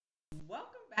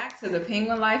Welcome back to the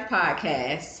Penguin Life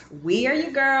Podcast. We are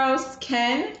your girls,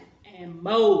 Ken, And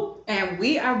Mo. and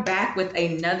we are back with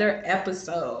another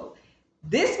episode.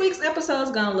 This week's episode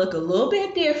is gonna look a little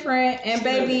bit different, and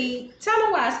baby, tell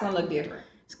them why it's gonna look different.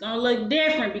 It's gonna look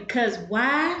different because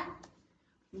why?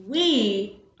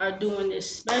 We are doing this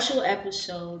special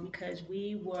episode because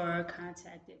we were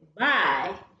contacted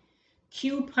by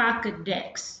Q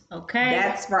Dex. Okay?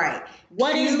 That's right.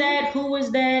 What is that? Who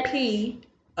is that?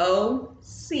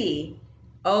 POCODX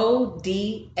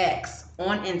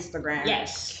on Instagram.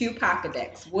 Yes. Q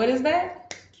Pocketdex. What is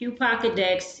that? Q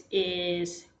Dex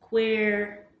is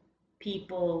queer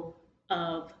people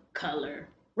of color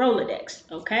Rolodex.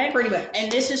 Okay? Pretty much.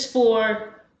 And this is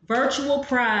for Virtual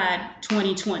Pride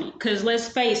 2020. Because let's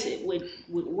face it, with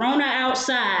Rona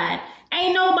outside,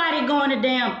 ain't nobody going to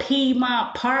damn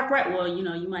Piedmont Park, right? Well,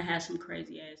 you might have some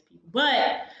crazy ass people.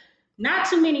 But not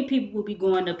too many people will be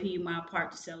going to Piedmont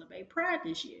Park to celebrate Pride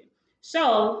this year.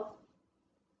 So,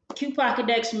 Q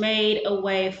Dex made a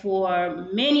way for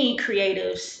many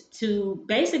creatives to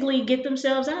basically get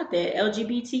themselves out there.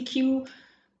 LGBTQ,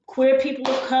 queer people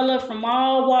of color from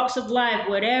all walks of life,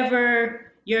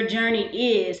 whatever your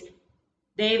journey is,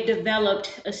 they've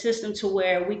developed a system to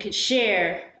where we could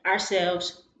share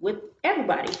ourselves with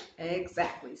everybody.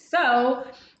 Exactly. So,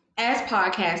 as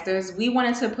podcasters, we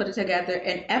wanted to put together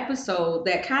an episode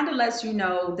that kind of lets you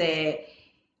know that,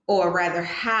 or rather,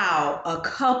 how a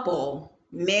couple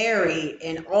married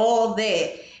and all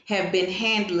that have been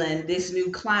handling this new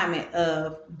climate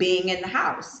of being in the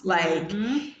house. Like,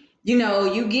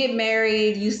 you get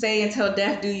married, you say until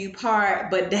death do you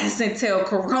part, but that's until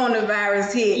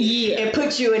coronavirus hit and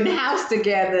put you in the house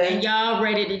together. And y'all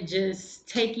ready to just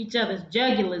take each other's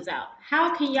jugulars out.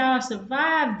 How can y'all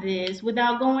survive this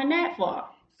without going that far?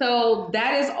 So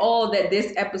that is all that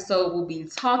this episode will be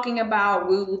talking about.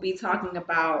 We will be talking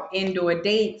about indoor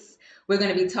dates. We're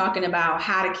going to be talking about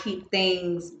how to keep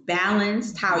things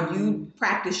balanced, how you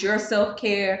practice your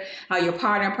self-care, how your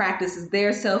partner practices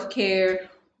their self-care,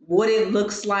 what it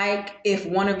looks like if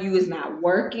one of you is not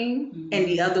working and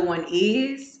the other one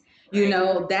is.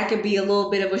 That could be a little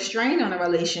bit of a strain on a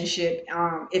relationship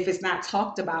if it's not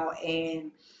talked about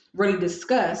and really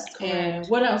discussed. Correct. And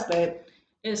what else, babe?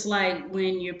 It's like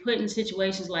when you're put in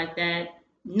situations like that,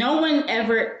 no one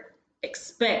ever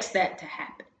expects that to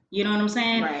happen. You know what I'm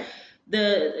saying? Right.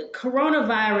 The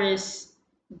coronavirus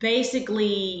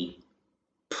basically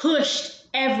pushed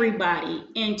everybody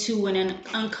into an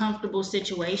uncomfortable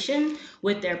situation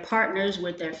with their partners,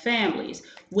 with their families,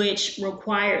 which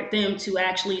required them to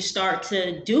actually start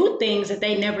to do things that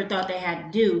they never thought they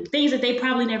had to do, things that they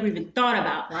probably never even thought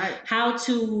about. Right. How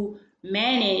to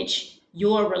manage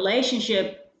your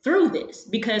relationship through this.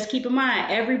 Because keep in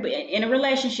mind, in a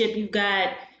relationship, you've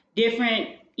got different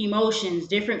emotions,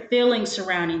 different feelings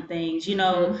surrounding things.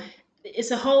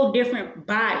 It's a whole different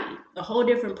body, a whole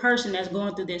different person that's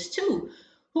going through this too.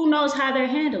 Who knows how they're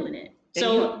handling it?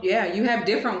 So you have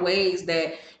different ways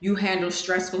that you handle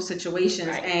stressful situations,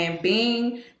 Right. And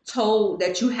being told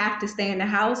that you have to stay in the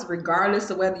house regardless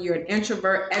of whether you're an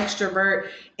introvert, extrovert,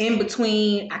 in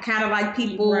between. I kind of like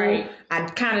people. Right. I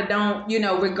kind of don't,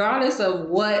 regardless of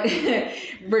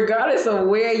regardless of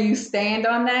where you stand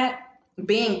on that,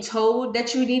 being told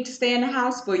that you need to stay in the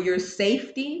house for your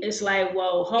safety. It's like,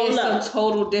 whoa, hold up. It's a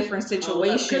total different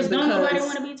situation. Because nobody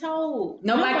want to be told.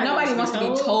 Nobody wants to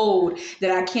be told that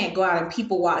I can't go out and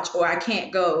people watch, or I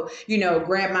can't go,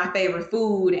 grab my favorite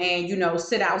food and,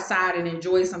 sit outside and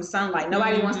enjoy some sunlight.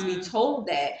 Nobody wants to be told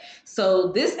that. So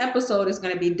this episode is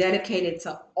going to be dedicated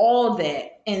to all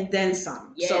that and then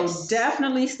some. Yes. So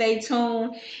definitely stay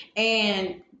tuned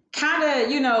and kind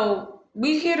of,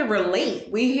 we're here to relate.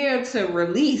 We're here to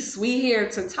release. We're here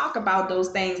to talk about those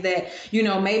things that,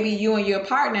 maybe you and your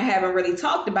partner haven't really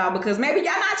talked about because maybe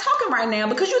y'all not talking right now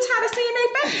because you're tired of seeing their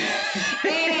face.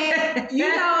 And,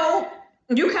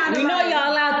 you kind of We know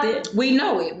y'all out there. We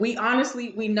know it. We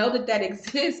know that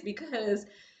exists because,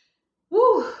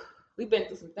 we've been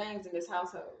through some things in this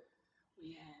household.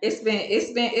 Yeah. It's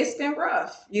been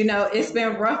rough. It's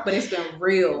been rough, but it's been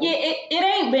real. Yeah, it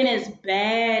ain't been as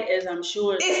bad as I'm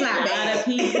sure It's not a bad. lot of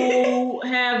people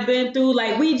have been through.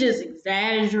 Like, we just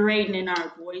exaggerating in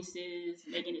our voices,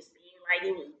 making it seem like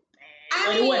it was bad.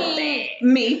 But it wasn't bad.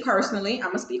 Me personally, I'm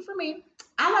gonna speak for me.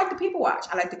 I like to people watch.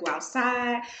 I like to go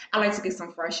outside. I like to get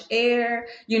some fresh air.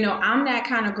 I'm that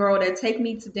kind of girl that take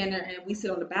me to dinner and we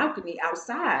sit on the balcony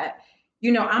outside.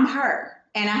 I'm her.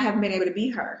 And I haven't been able to be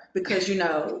her because, I'm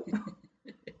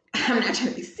not trying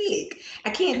to be sick. I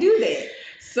can't do that.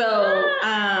 So,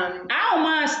 I don't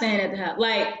mind staying at the house.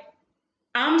 Like,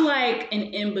 I'm like an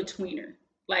in-betweener.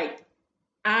 Like,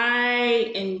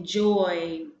 I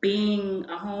enjoy being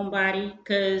a homebody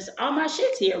because all my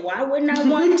shit's here. Why wouldn't I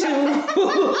want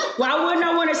to? Why wouldn't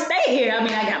I want to stay here? I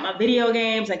mean, I got my video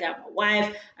games, I got my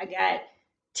wife, I got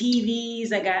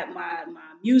TVs, I got my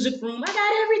music room, I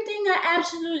got everything I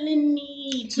absolutely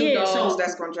need Two here. dogs So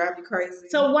that's gonna drive you crazy.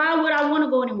 so why would I want to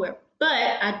go anywhere? But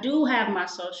I do have my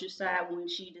social side when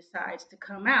she decides to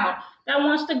come out that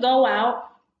wants to go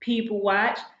out, people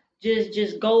watch,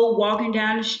 just go walking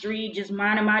down the street, just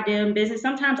minding my damn business.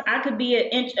 Sometimes I could be an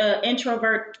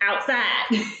introvert outside.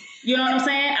 You know what I'm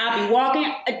saying? I'll be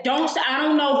walking. I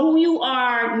don't know who you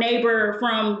are, neighbor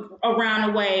from around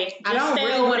the way. Just I don't stay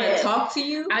really over want to there. talk to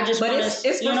you, I just but wanna, it's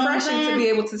you know what I'm refreshing to saying? be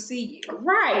able to see you.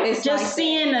 Right. It's Just like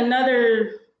seeing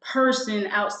another person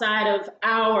outside of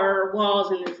our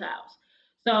walls in this house.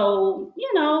 So,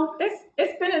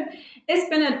 It's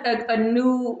been a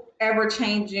new, ever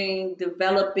changing,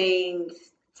 developing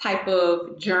type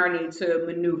of journey to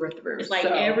maneuver through. it's like So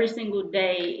every single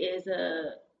day is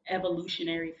a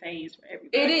evolutionary phase for it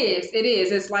everybody. is. It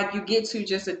is. It's like you get to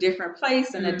just a different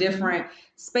place and a Mhm. different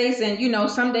space, and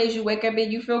some days you wake up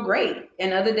and you feel great,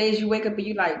 and other days you wake up and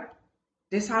you like,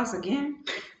 this house again.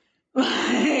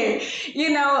 Like,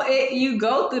 you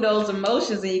go through those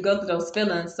emotions and you go through those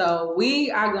feelings. So we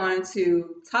are going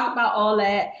to talk about all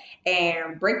that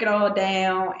and break it all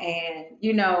down. And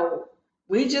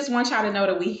we just want y'all to know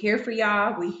that we here for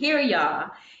y'all. We hear y'all,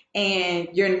 and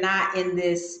you're not in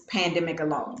this pandemic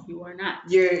alone. You are not.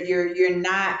 You're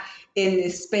not in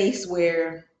this space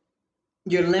where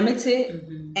you're limited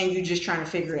Mhm. and you're just trying to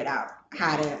figure it out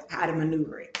how to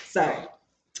maneuver it.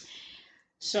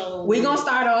 So we're going to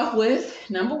start off with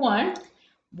number one.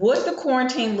 What the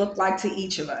quarantine look like to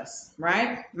each of us,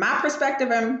 right? My perspective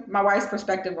and my wife's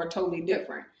perspective are totally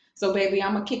different. So, baby,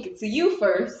 I'm going to kick it to you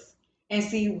first and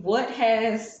see what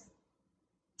has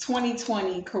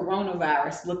 2020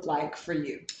 coronavirus look like for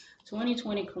you.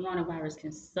 2020 coronavirus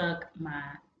can suck my.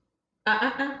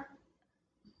 I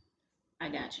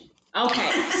got you.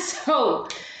 Okay. So,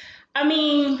 I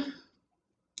mean,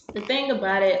 the thing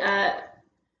about it,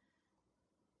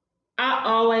 I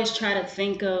always try to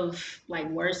think of like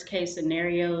worst case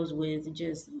scenarios with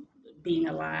just being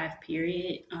alive,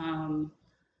 period.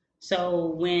 So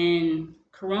when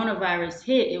coronavirus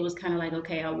hit, it was kind of like,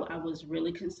 okay, I was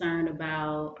really concerned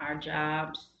about our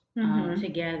jobs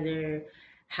together,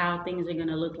 how things are going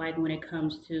to look like when it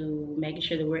comes to making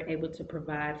sure that we're able to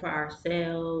provide for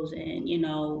ourselves and,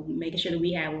 making sure that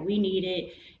we have what we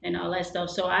needed and all that stuff.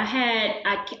 So I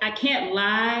can't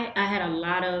lie, I had a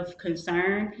lot of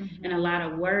concern and a lot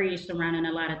of worry surrounding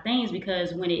a lot of things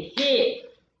because when it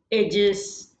hit,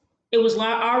 it was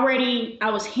already, I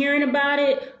was hearing about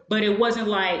it, but it wasn't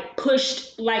like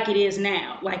pushed like it is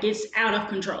now. Like it's out of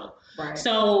control. Right.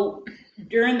 So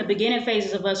during the beginning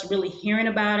phases of us really hearing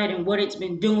about it and what it's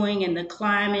been doing and the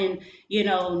climbing,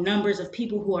 numbers of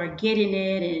people who are getting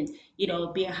it and,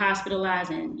 being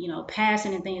hospitalized and,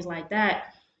 passing and things like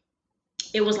that,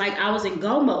 it was like I was in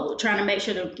go mode trying to make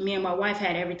sure that me and my wife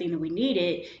had everything that we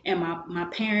needed and my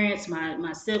parents,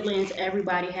 my siblings,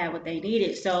 everybody had what they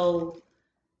needed. So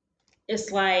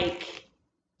it's like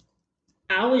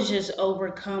I was just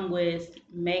overcome with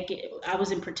I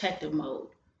was in protective mode,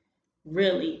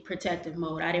 really protective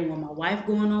mode. I didn't want my wife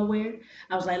going nowhere.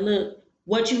 I was like, look,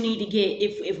 what you need to get,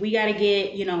 if we got to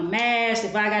get, masks,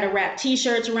 if I got to wrap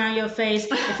t-shirts around your face,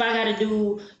 if I got to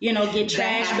do, get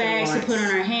trash bags to put on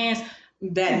our hands,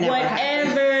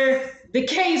 whatever the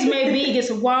case may be, get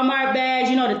some Walmart bags,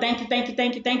 the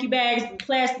thank you bags, the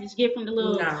plastic you get from the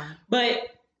little, but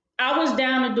I was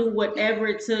down to do whatever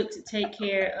it took to take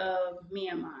care of me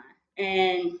and mine.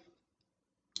 And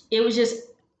it was just,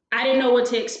 I didn't know what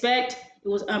to expect. It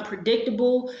was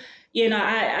unpredictable.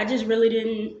 I just really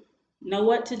didn't know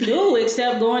what to do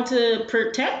except go into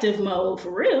protective mode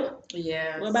for real.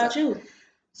 Yeah. What about you?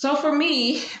 So for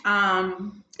me,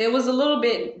 it was a little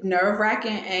bit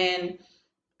nerve-wracking, and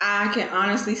I can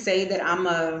honestly say that I'm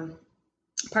a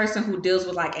person who deals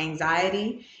with like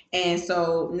anxiety, and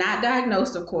so not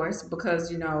diagnosed, of course,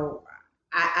 because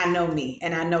I know me,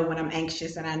 and I know when I'm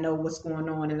anxious, and I know what's going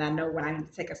on, and I know when I need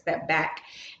to take a step back,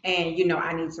 and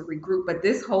I need to regroup. But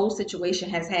this whole situation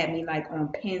has had me like on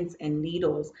pins and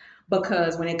needles,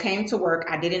 because when it came to work,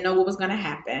 I didn't know what was going to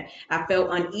happen. I felt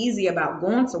uneasy about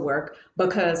going to work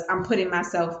because I'm putting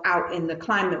myself out in the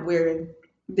climate where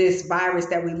this virus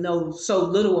that we know so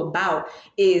little about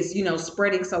is,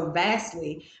 spreading so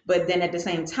vastly. But then at the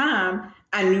same time,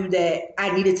 I knew that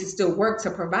I needed to still work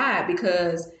to provide,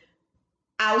 because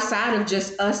outside of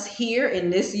just us here in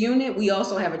this unit, we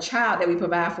also have a child that we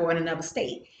provide for in another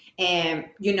state. and,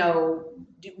 you know,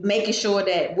 making sure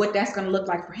that what that's going to look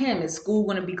like for him. Is school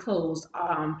going to be closed?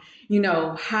 You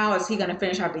know, how is he going to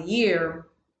finish out the year?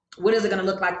 What is it going to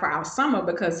look like for our summer,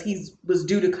 because he was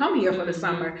due to come here for the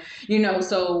summer, you know?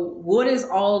 So what is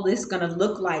all this going to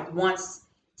look like once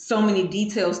so many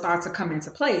details start to come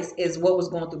into place, is what was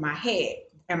going through my head.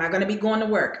 Am I going to be going to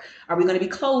work? Are we going to be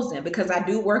closing? Because I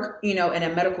do work, you know, in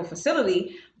a medical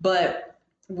facility, but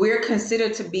we're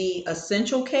considered to be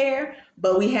essential care,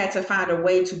 but we had to find a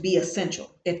way to be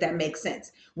essential, if that makes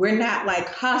sense. We're not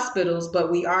like hospitals, but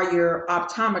we are your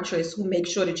optometrists who make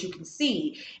sure that you can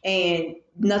see and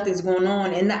nothing's going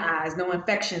on in the eyes, no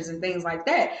infections and things like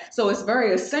that. So it's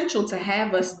very essential to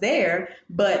have us there,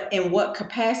 but in what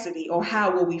capacity, or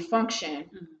how will we function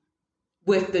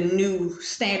with the new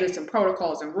standards and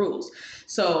protocols and rules?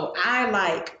 So I,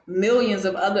 like millions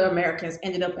of other Americans,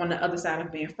 ended up on the other side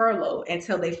of being furloughed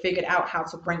until they figured out how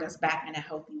to bring us back in a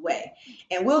healthy way.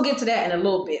 And we'll get to that in a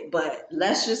little bit, but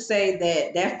let's just say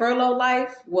that that furlough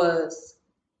life was,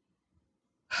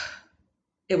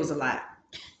 it was a lot.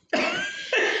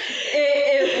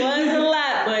 It was a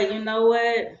lot, but you know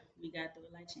what? We got through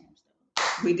it like champs,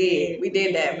 though. We did. We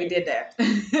did that.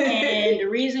 And the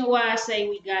reason why I say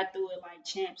we got through it like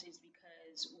champs is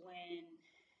because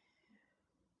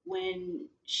when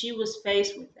she was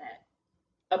faced with that,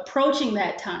 approaching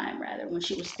that time rather, when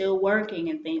she was still working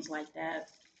and things like that,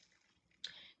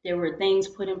 there were things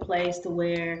put in place to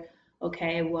where,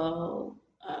 okay, well,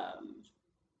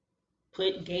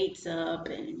 put gates up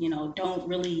and, you know, don't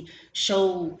really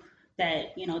show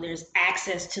that, you know, there's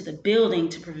access to the building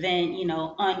to prevent, you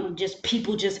know, just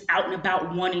people just out and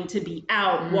about wanting to be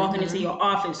out, walking into your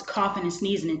office, coughing and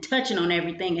sneezing and touching on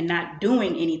everything and not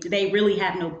doing anything. They really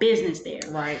have no business there.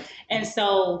 Right. And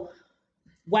so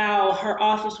while her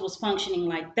office was functioning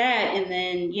like that, and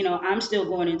then, you know, I'm still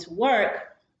going into work,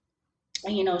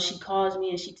 and, you know, she calls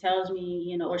me and she tells me,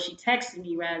 you know, or she texts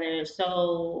me rather,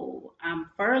 so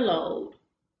I'm furloughed,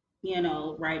 you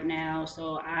know, right now.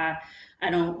 So I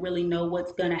don't really know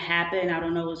what's going to happen. I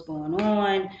don't know what's going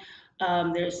on.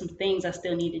 There's some things I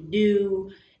still need to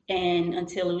do. And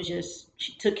until it was just,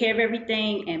 she took care of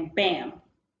everything and bam,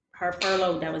 her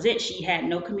furlough, that was it. She had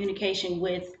no communication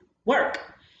with work.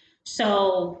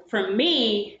 So for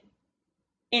me,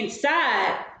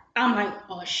 inside, I'm like,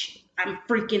 oh shit, I'm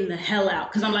freaking the hell out.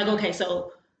 Because I'm like, okay,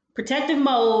 so protective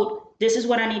mode, this is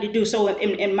what I need to do. So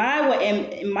in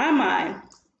my mind,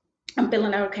 I'm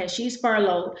feeling like, okay, she's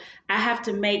furloughed. I have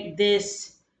to make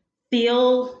this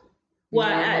feel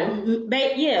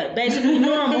basically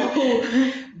normal.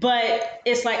 But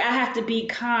it's like I have to be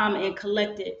calm and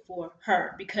collected for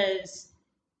her, because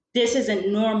this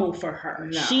isn't normal for her.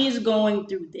 No. She's going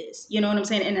through this. You know what I'm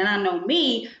saying? And then I know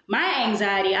me, my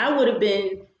anxiety, I would have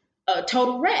been a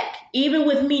total wreck. Even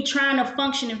with me trying to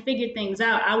function and figure things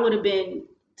out, it would have been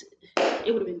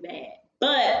bad.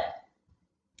 But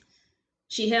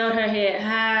she held her head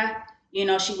high. You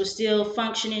know, she was still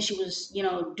functioning. She was, you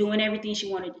know, doing everything she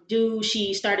wanted to do.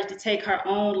 She started to take her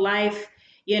own life,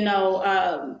 you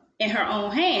know, in her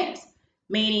own hands.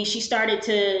 Meaning she started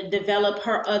to develop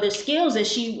her other skills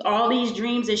all these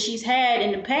dreams that she's had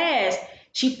in the past,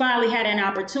 she finally had an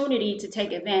opportunity to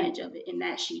take advantage of it, and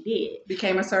that she did.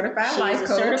 Became a certified life coach.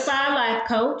 She's a certified life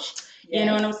coach. Yes. You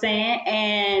know what I'm saying?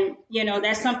 And, you know,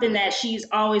 that's something that she's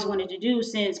always wanted to do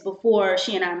since before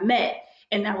she and I met.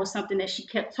 And that was something that she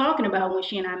kept talking about when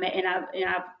she and I met. And I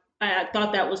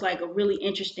thought that was like a really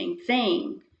interesting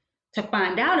thing to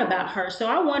find out about her. So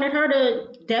I wanted her to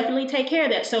definitely take care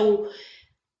of that. So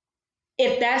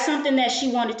if that's something that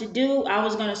she wanted to do, I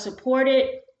was going to support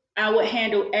it. I would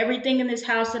handle everything in this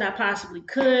house that I possibly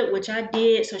could, which I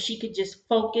did, so she could just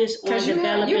focus on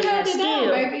developing that skill. You held it down,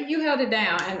 baby. You held it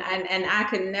down, and I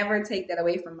could never take that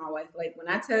away from my wife. Like, when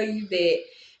I tell you that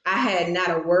I had not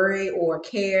a worry or a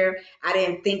care, I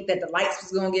didn't think that the lights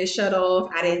was going to get shut off.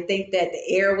 I didn't think that the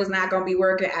air was not going to be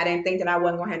working. I didn't think that I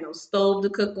wasn't going to have no stove to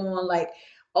cook on. Like,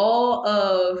 all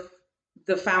of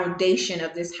the foundation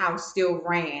of this house still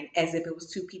ran as if it was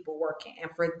two people working.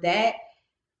 And for that,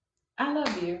 I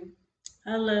love you.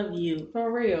 I love you.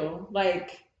 For real.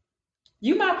 Like,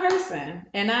 you my person.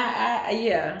 And I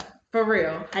yeah, for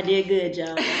real. I did good,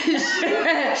 y'all.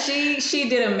 She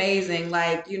did amazing.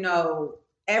 Like, you know,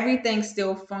 everything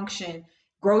still functioned.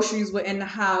 Groceries were in the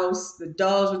house. The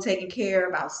dogs were taken care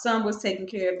of. Our son was taken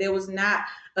care of. There was not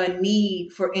a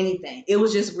need for anything. It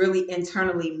was just really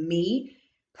internally me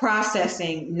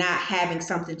processing not having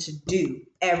something to do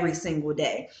every single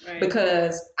day. Right.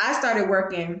 Because I started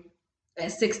working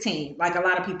at 16, like a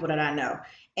lot of people that I know.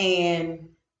 And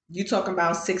you talking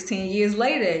about 16 years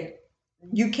later,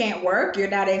 you can't work, you're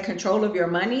not in control of your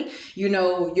money, you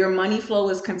know, your money flow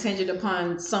is contingent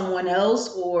upon someone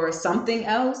else or something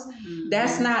else.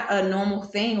 That's Mm-hmm. not a normal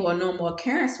thing or a normal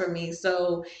occurrence for me.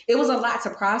 So it was a lot to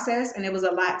process, and it was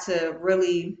a lot to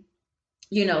really,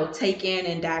 you know, take in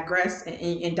and digress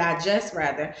and digest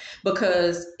rather,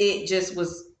 because it just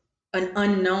was an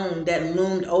unknown that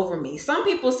loomed over me. Some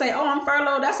people say, "Oh, I'm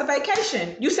furloughed. That's a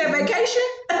vacation." You said vacation?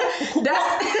 that's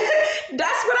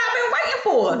that's what I've been waiting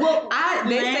for. Well,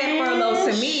 They said furlough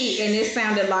to man, me, and it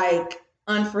sounded like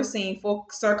unforeseen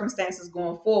circumstances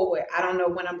going forward. I don't know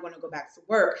when I'm going to go back to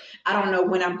work. I don't know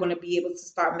when I'm going to be able to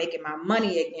start making my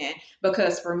money again.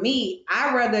 Because for me,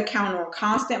 I rather count on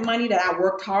constant money that I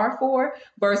worked hard for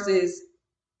versus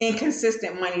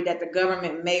inconsistent money that the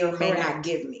government may or may not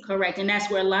give me. Correct. And that's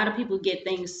where a lot of people get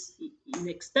things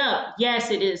mixed up.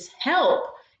 Yes, it is help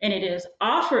and it is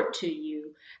offered to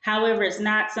you. However, it's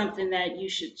not something that you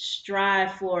should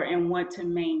strive for and want to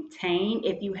maintain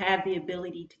if you have the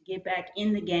ability to get back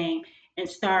in the game and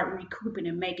start recouping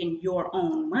and making your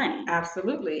own money.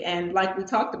 Absolutely. And like we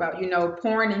talked about, you know,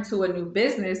 pouring into a new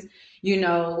business, you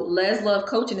know, Les Love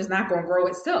Coaching is not going to grow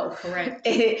itself. Correct.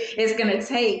 It's going to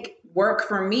take work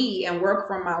from me and work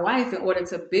from my wife in order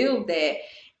to build that.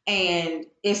 And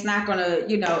it's not going to,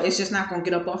 you know, it's just not going to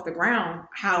get up off the ground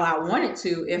how I want it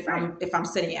to if I'm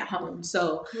sitting at home.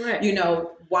 So, Correct. you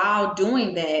know, while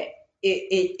doing that,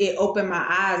 it opened my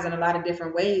eyes in a lot of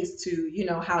different ways to, you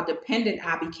know, how dependent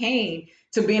I became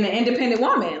to being an independent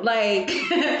woman. Like,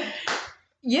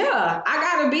 yeah, I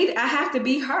have to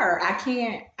be her.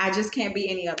 I just can't be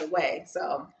any other way.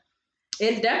 So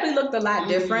it definitely looked a lot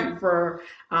different for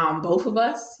both of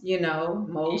us. You know,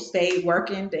 Mo stayed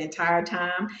working the entire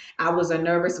time. I was a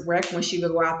nervous wreck when she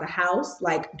would go out the house.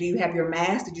 Like, do you have your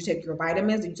mask? Did you take your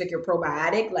vitamins? Did you take your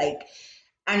probiotic? Like,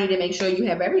 I need to make sure you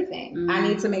have everything. Mm-hmm. I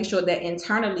need to make sure that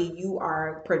internally you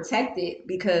are protected,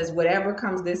 because whatever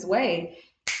comes this way,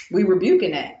 we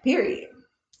rebuking that, period.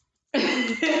 In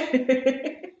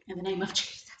the name of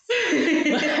Jesus.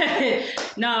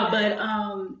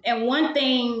 And one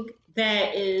thing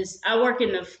that is, I work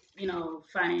in the, you know,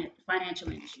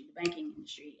 financial industry, the banking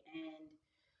industry,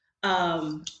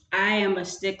 and I am a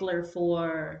stickler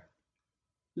for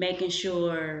making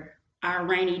sure our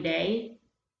rainy day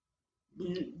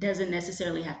doesn't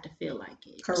necessarily have to feel like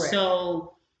it. Correct.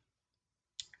 So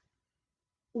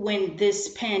when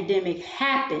this pandemic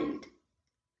happened,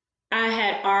 I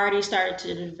had already started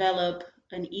to develop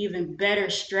an even better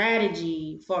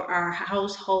strategy for our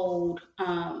household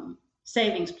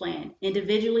savings plan,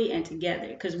 individually and together,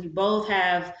 because we both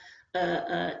have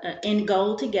a end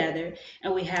goal together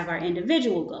and we have our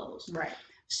individual goals. Right.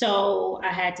 So I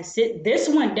had to sit this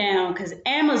one down because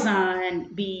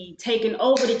Amazon be taking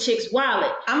over the chick's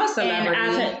wallet. I'm a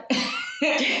celebrity.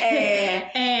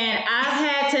 And I've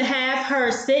had to have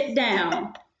her sit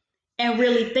down and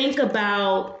really think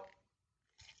about,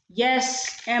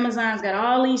 yes, Amazon's got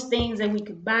all these things that we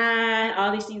could buy,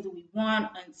 all these things that we want,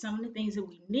 and some of the things that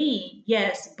we need,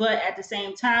 yes, but at the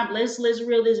same time, let's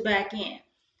reel this back in.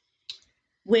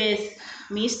 With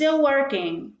me still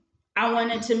working, I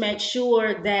wanted to make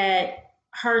sure that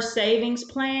her savings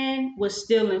plan was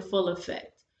still in full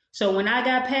effect. So when I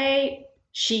got paid,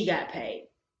 she got paid.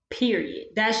 Period.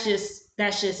 That's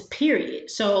just period.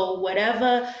 So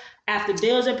whatever, after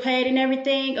bills are paid and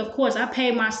everything, of course, I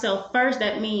pay myself first.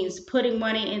 That means putting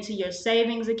money into your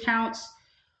savings accounts,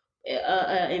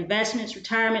 investments,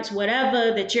 retirements,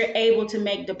 whatever that you're able to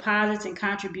make deposits and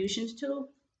contributions to.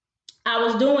 I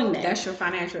was doing that. That's your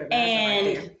financial advisor and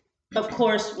right there. Of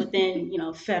course, within, you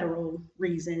know, federal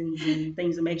reasons and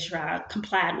things to make sure I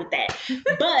complied with that.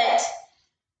 But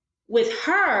with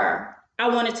her, I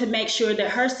wanted to make sure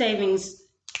that her savings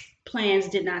plans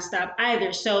did not stop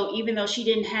either. So even though she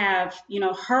didn't have, you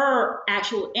know, her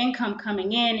actual income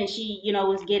coming in, and she, you know,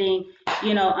 was getting,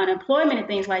 you know, unemployment and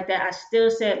things like that, I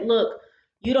still said, look,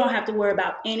 you don't have to worry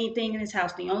about anything in this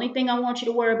house. The only thing I want you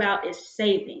to worry about is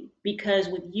saving, because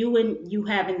with you and you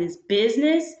having this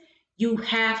business, you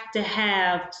have to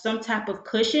have some type of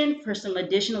cushion for some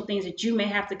additional things that you may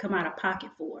have to come out of pocket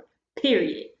for,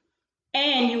 period.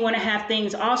 And you want to have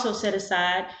things also set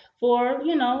aside for,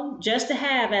 you know, just to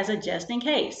have as a just in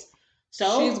case.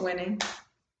 So she's winning.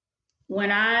 When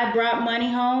I brought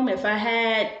money home, if I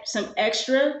had some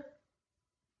extra,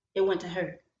 it went to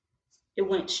her. It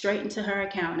went straight into her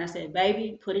account. And I said,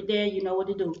 baby, put it there. You know what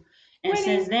to do. And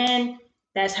since then,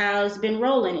 that's how it's been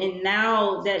rolling. And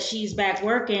now that she's back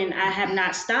working, I have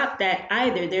not stopped that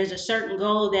either. There's a certain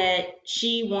goal that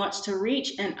she wants to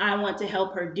reach, and I want to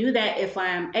help her do that if I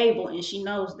am able. And she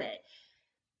knows that.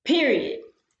 Period.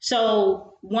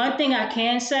 So one thing I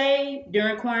can say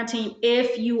during quarantine,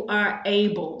 if you are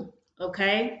able,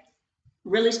 okay,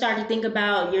 really start to think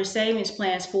about your savings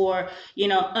plans for,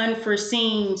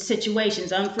 unforeseen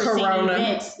situations, unforeseen Corona.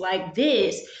 events like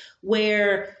this,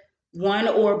 where one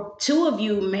or two of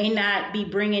you may not be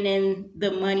bringing in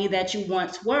the money that you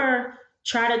once were.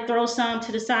 Try to throw some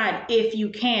to the side if you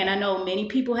can. I know many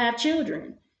people have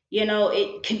children.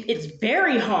 It's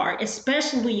very hard,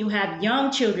 especially when you have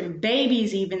young children,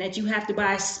 babies even, that you have to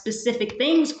buy specific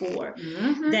things for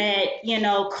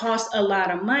that cost a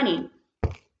lot of money.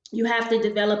 You have to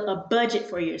develop a budget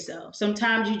for yourself.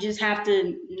 Sometimes you just have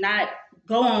to not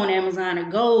go on Amazon or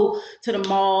go to the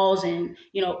malls and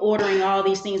ordering all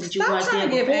these things that you once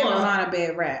did before. Give Amazon a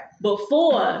bad rap.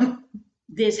 Before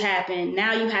this happened,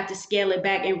 now you have to scale it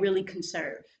back and really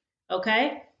conserve.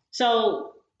 Okay,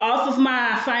 so off of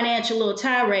my financial little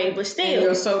tirade, but still, and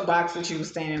your soapbox that you were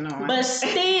standing on. But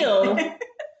still,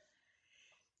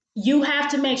 you have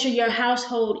to make sure your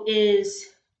household is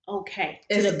okay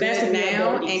it's to the best of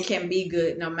now and can be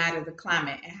good no matter the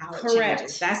climate and how it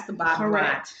changes. That's the bottom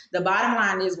line. The bottom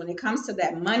line is when it comes to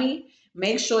that money,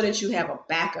 make sure that you have a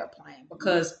backup plan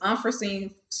because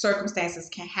unforeseen circumstances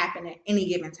can happen at any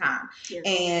given time. Yes.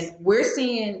 And we're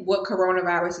seeing what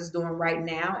coronavirus is doing right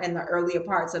now in the earlier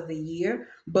parts of the year.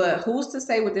 But who's to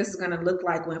say what this is going to look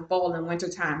like when fall and winter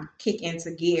time kick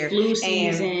into gear? Flu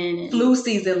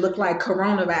season look like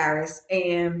coronavirus,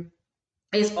 and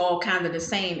it's all kind of the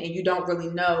same, and you don't really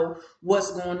know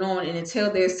what's going on. And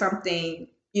until there's something,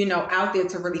 out there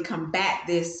to really combat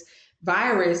this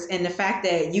virus, and the fact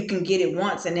that you can get it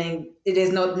once and then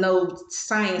there's no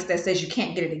science that says you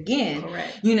can't get it again.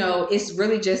 Correct. It's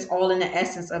really just all in the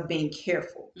essence of being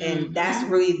careful. And that's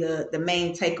really the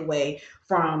main takeaway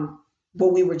from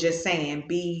what we were just saying.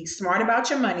 Be smart about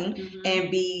your money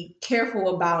and be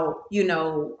careful about,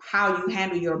 how you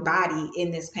handle your body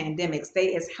in this pandemic.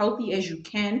 Stay as healthy as you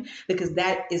can because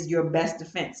that is your best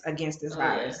defense against this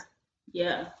virus.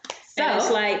 Yeah. So and it's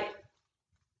like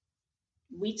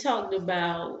we talked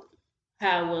about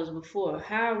how it was before.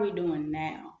 How are we doing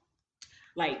now?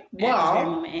 Like at this very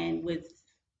moment and with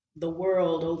the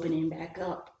world opening back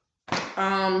up.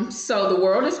 So the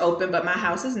world is open, but my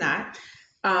house is not.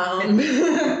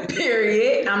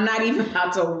 Period. I'm not even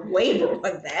about to waver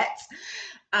with that.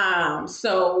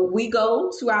 So we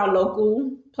go to our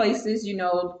local places,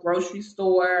 grocery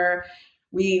store.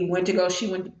 She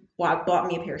bought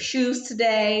me a pair of shoes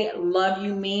today. Love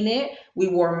you, mean it. We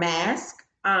wore masks.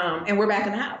 And we're back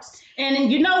in the house.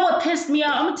 And you know what pissed me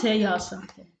off? I'm gonna tell y'all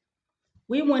something.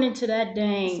 We went into that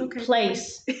dang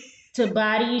place to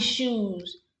buy these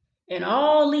shoes, and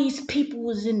all these people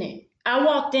was in there. I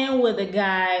walked in with a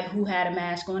guy who had a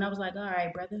mask on. I was like, all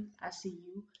right, brother, I see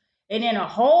you. And then a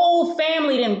whole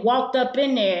family then walked up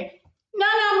in there. None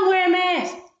of them wearing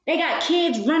masks. They got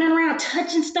kids running around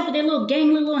touching stuff with their little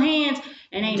gangly little hands.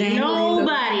 And ain't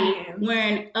nobody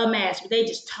wearing a mask. But they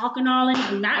just talking all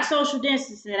in, not social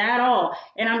distancing at all.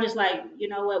 And I'm just like, you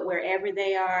know what? Wherever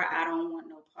they are, I don't want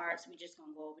no parts. We just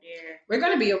gonna go over there. We're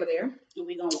gonna be over there. And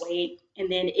we're gonna wait. And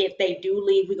then if they do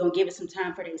leave, we're gonna give it some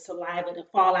time for their saliva to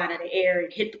fall out of the air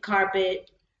and hit the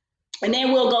carpet. And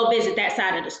then we'll go visit that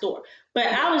side of the store. But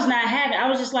I was not having, I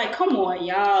was just like, come on,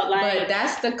 y'all. But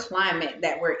that's the climate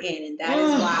that we're in. And that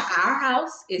is why our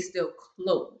house is still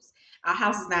closed. Our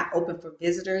house is not open for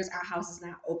visitors. Our house is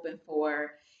not open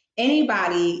for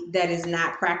anybody that is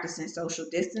not practicing social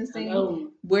distancing. Hello.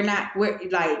 We're like,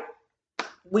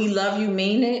 we love you,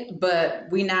 mean it, but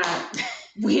we're not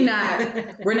doing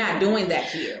that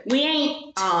here. We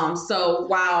ain't. So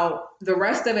while the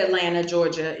rest of Atlanta,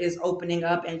 Georgia is opening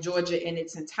up, and Georgia in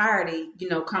its entirety,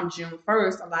 come June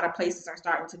 1st, a lot of places are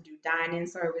starting to do dine-in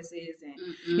services and,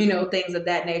 things of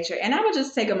that nature. And I would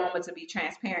just take a moment to be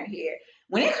transparent here.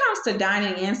 When it comes to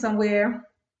dining in somewhere,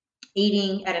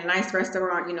 eating at a nice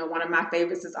restaurant, one of my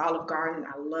favorites is Olive Garden.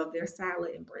 I love their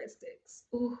salad and breadsticks.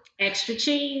 Ooh. Extra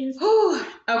cheese. Ooh.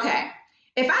 Okay.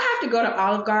 If I have to go to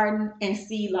Olive Garden and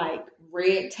see like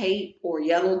red tape or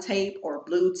yellow tape or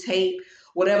blue tape,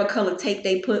 whatever color tape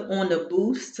they put on the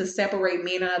booths to separate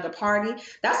me and another party,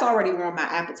 that's already ruined my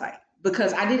appetite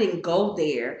because I didn't go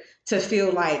there to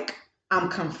feel like I'm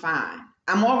confined.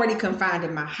 I'm already confined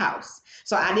in my house.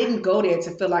 So I didn't go there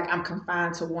to feel like I'm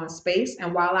confined to one space.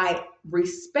 And while I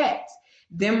respect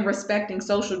them respecting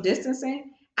social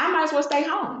distancing, I might as well stay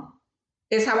home.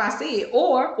 Is how I see it.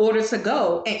 Or order to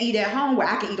go and eat at home where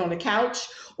I can eat on the couch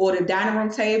or the dining room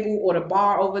table or the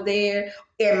bar over there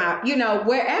in my,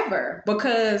 wherever.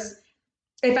 Because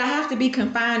if I have to be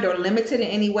confined or limited in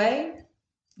any way,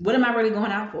 what am I really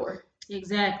going out for?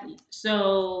 Exactly.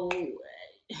 So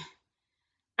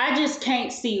I just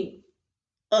can't see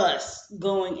us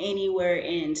going anywhere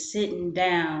and sitting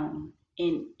down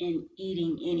and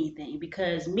eating anything,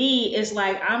 because me, it's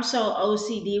like I'm so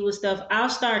OCD with stuff. I'll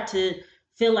start to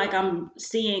feel like I'm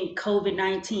seeing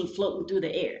COVID-19 floating through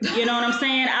the air. You know what I'm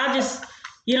saying? I'll just,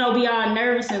 be all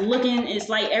nervous and looking. It's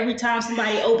like every time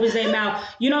somebody opens their mouth,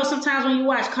 sometimes when you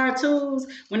watch cartoons,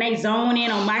 when they zone in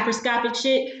on microscopic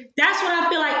shit, that's what I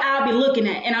feel like I'll be looking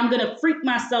at, and I'm gonna freak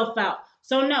myself out.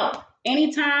 So no,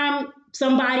 anytime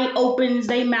somebody opens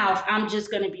their mouth, I'm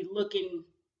just gonna be looking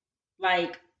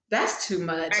like that's too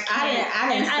much. I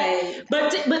didn't say.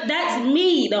 But that's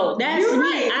me though. That's You're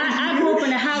me. right. I grew up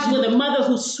in a house with a mother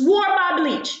who swore by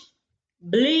bleach.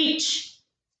 Bleach.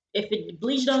 If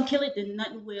bleach don't kill it, then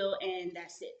nothing will, and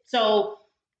that's it. So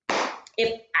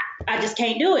if I just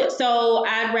can't do it, so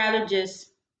I'd rather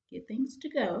just get things to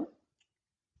go,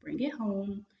 bring it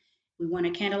home. We want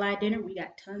a candlelight dinner. We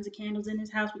got tons of candles in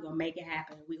this house. We're gonna make it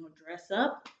happen. We're gonna dress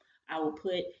up. I will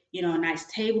put, a nice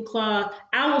tablecloth.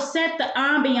 I will set the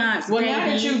ambiance. Well, baby. now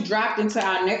that you dropped into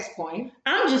our next point,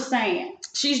 I'm just saying.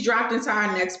 She's dropped into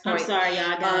our next point. I'm sorry,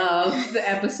 y'all. Of the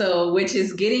episode, which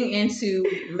is getting into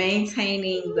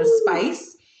maintaining the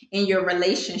spice in your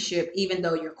relationship, even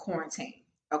though you're quarantined.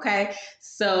 Okay,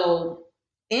 so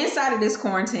inside of this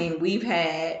quarantine, we've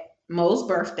had Mo's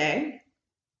birthday.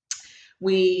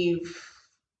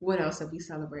 What else have we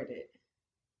celebrated?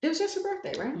 It was just your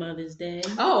birthday, right? Mother's Day.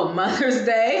 Oh, Mother's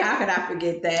Day. How could I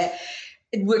forget that?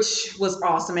 Which was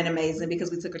awesome and amazing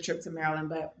because we took a trip to Maryland,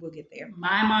 but we'll get there.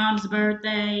 My mom's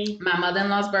birthday. My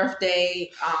mother-in-law's birthday.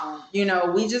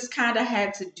 We just kind of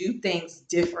had to do things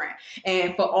different.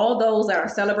 And for all those that are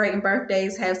celebrating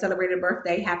birthdays, have celebrated a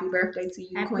birthday, happy birthday to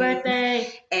you, happy Queen.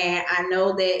 Birthday. And I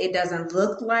know that it doesn't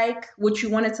look like what you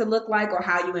want it to look like or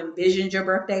how you envisioned your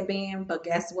birthday being, but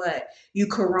guess what? You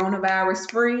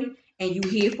coronavirus free and you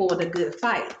here for the good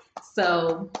fight.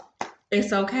 So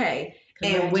it's okay.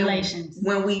 And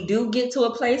when we do get to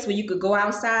a place where you could go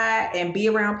outside and be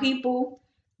around people,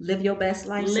 live your best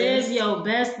life. Live your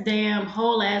best damn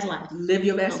whole ass life. Live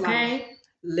your best life.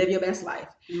 Live your best life.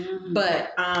 Mm-hmm.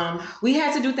 But we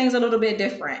had to do things a little bit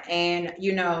different. And,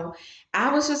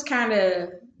 I was just kind of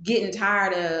getting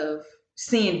tired of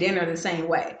seeing dinner the same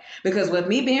way. Because with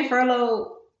me being furloughed,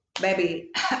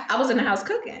 baby, I was in the house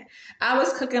cooking. I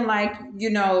was cooking like,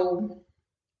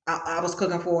 I was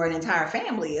cooking for an entire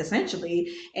family,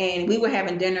 essentially, and we were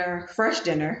having fresh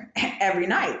dinner every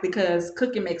night because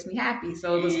cooking makes me happy.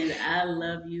 So it was, and I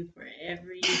love you for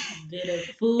every bit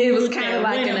of food. It was kind of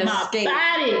like an escape.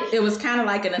 It was kind of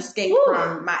like an escape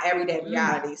from my everyday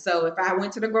reality. So if I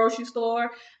went to the grocery store,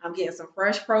 I'm getting some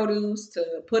fresh produce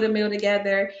to put a meal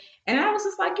together. And I was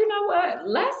just like, you know what?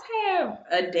 Let's have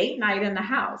a date night in the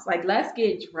house. Like, let's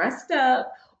get dressed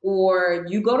up, or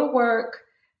you go to work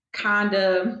kind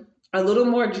of a little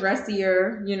more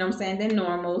dressier, than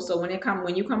normal. So when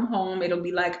you come home, it'll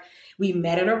be like we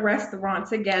met at a restaurant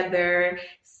together,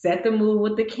 set the mood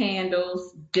with the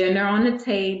candles, dinner on the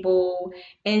table,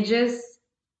 and just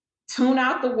tune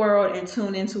out the world and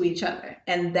tune into each other.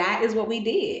 And that is what we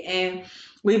did. And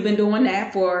we've been doing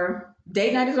that for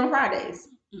date night is on Fridays.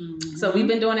 Mm-hmm. So we've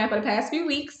been doing that for the past few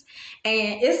weeks,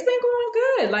 and it's been going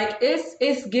good. Like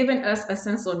it's given us a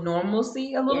sense of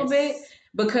normalcy a little bit,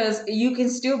 because you can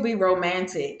still be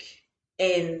romantic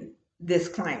in this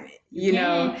climate.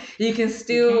 You can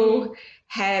still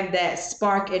have that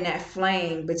spark and that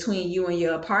flame between you and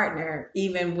your partner,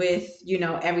 even with,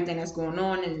 everything that's going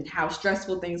on and how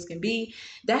stressful things can be.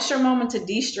 That's your moment to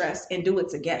de-stress and do it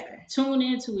together. Tune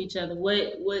into each other.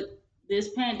 What this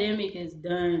pandemic has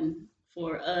done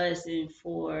for us and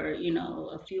for,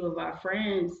 a few of our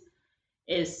friends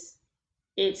is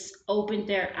it's opened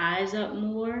their eyes up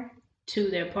more to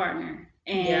their partner,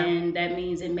 and that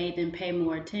means it made them pay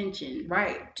more attention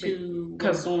to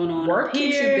what's going on up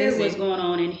here, what's going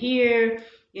on in here,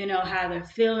 how they're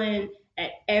feeling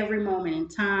at every moment in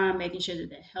time, making sure that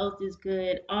their health is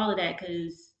good, all of that,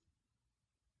 because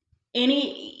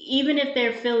even if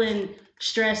they're feeling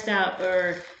stressed out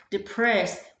or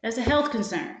depressed, that's a health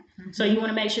concern. Mm-hmm. So you want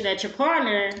to make sure that your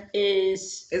partner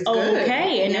is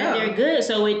okay and that they're good.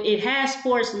 So it has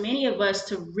forced many of us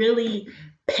to really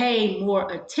pay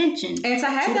more attention and to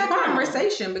have that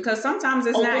conversation, because sometimes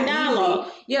it's not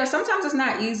easy. Yeah, sometimes it's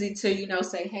not easy to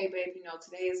say, hey babe,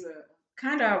 today is a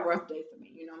kind of a rough day for me.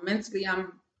 Mentally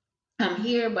I'm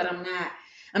here, but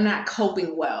I'm not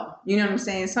coping well. You know what I'm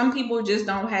saying? Some people just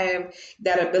don't have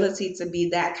that ability to be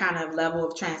that kind of level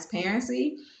of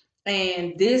transparency.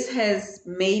 And this has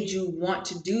made you want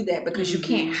to do that because you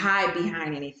can't hide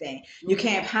behind anything. You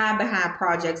can't hide behind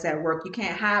projects at work. You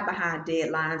can't hide behind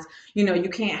deadlines. You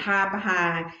can't hide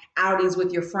behind outings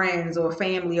with your friends or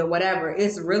family or whatever.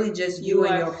 It's really just you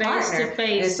and your partner. To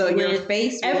face and so you're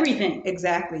faced with everything.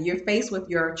 Exactly. You're faced with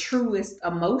your truest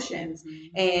emotions.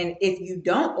 And if you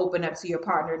don't open up to your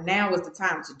partner, now is the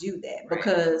time to do that.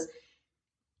 Because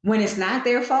when it's not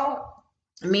their fault,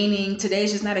 meaning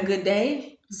today's just not a good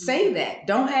day, say that.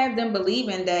 Don't have them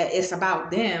believing that it's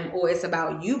about them or it's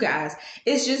about you guys.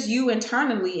 It's just you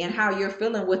internally and how you're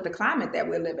feeling with the climate that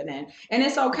we're living in. And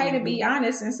it's okay to be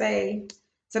honest and say,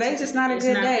 today's just not a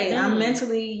good day. I'm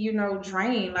mentally,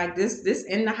 drained. Like this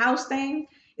in the house thing,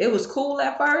 it was cool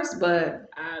at first, but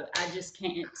I just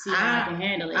can't see how I can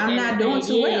handle it. I'm not doing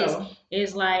too well.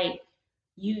 It's like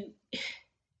you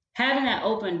having that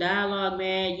open dialogue,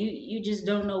 man, you just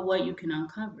don't know what you can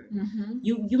uncover.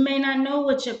 You may not know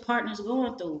what your partner's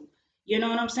going through. You know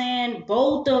what I'm saying?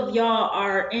 Both of y'all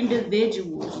are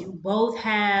individuals. You both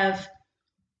have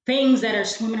things that are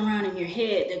swimming around in your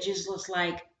head that just looks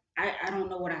like, I don't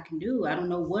know what I can do. I don't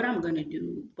know what I'm going to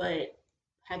do. But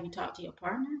have you talked to your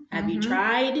partner? Have you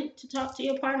tried to talk to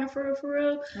your partner for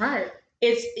real? Right.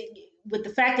 With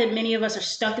the fact that many of us are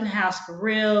stuck in the house for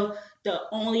real, the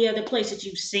only other place that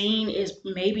you've seen is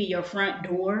maybe your front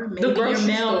door, maybe your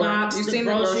mailbox, the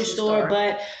grocery store.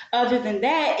 But other than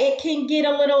that, it can get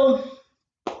a little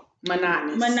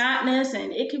monotonous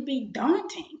and it can be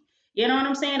daunting. You know what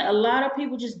I'm saying? A lot of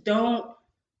people just don't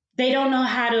know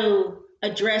how to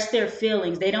address their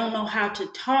feelings. They don't know how to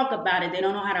talk about it. They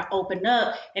don't know how to open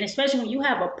up. And especially when you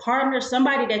have a partner,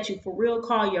 somebody that you for real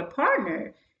call your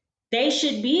partner, they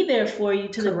should be there for you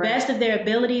to the best of their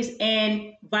abilities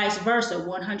and vice versa,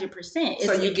 100%.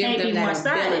 So you give them that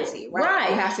ability, right?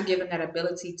 You have to give them that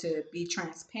ability to be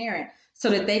transparent so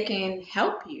that they can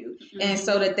help you and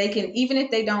so that they can, even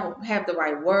if they don't have the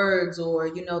right words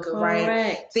or, the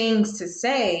right things to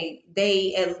say,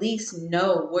 they at least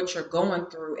know what you're going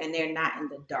through and they're not in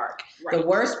the dark. The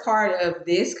worst part of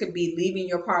this could be leaving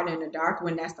your partner in the dark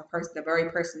when that's the very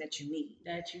person that you need.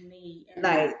 And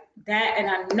like that. And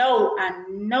I know a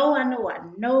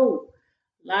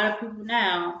lot of people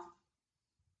now,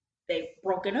 they've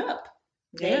broken up.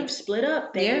 They've split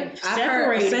up. They've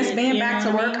separated. Since being back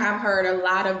to work, I've heard a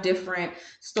lot of different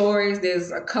stories.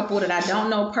 There's a couple that I don't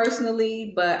know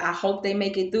personally, but I hope they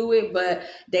make it through it. But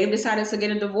they've decided to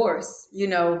get a divorce.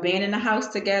 Being in the house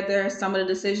together, some of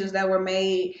the decisions that were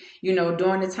made,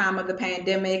 during the time of the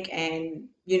pandemic. And,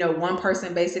 one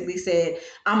person basically said,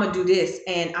 I'm going to do this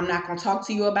and I'm not going to talk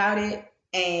to you about it.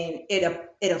 And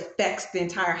it affects the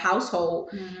entire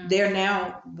household. They're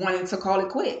now wanting to call it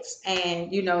quits.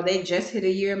 And, they just hit a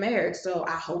year of marriage. So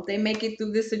I hope they make it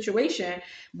through this situation.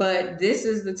 But this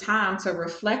is the time to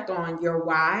reflect on your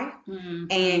why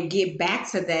and get back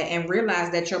to that and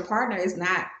realize that your partner is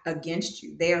not against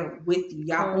you. They're with you.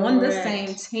 Y'all on the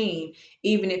same team,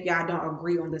 even if y'all don't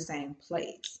agree on the same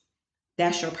plays.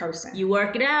 That's your person. You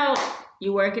work it out.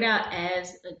 You work it out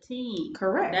as a team.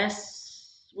 Correct. That's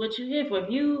what you here for.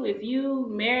 If you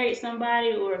married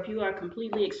somebody or if you are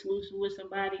completely exclusive with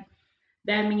somebody,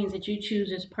 that means that you choose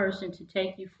this person to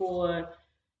take you for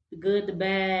the good, the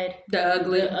bad, the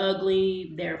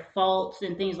ugly, their faults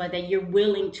and things like that. You're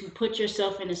willing to put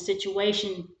yourself in a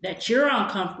situation that you're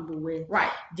uncomfortable with,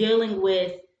 dealing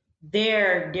with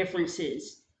their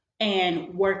differences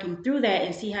and working through that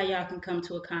and see how y'all can come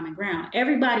to a common ground.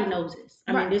 Everybody knows this.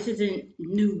 I mean, this isn't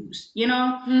news,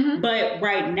 but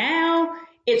right now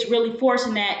it's really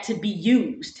forcing that to be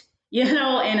used,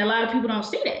 and a lot of people don't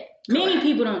see that. Many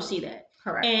people don't see that.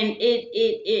 Correct. And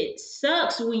it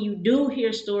sucks when you do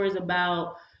hear stories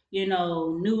about,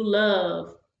 new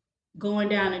love going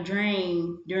down the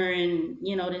drain during,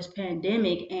 this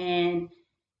pandemic, and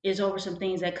it's over some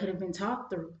things that could have been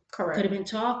talked through. Correct. Could have been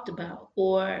talked about.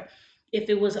 Or if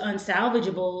it was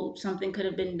unsalvageable, something could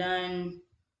have been done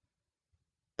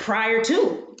prior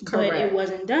to. Correct. But it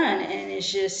wasn't done. And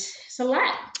it's a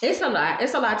lot. It's a lot.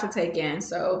 It's a lot to take in.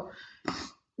 So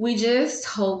we just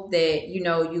hope that,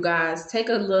 you guys take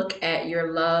a look at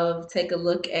your love, take a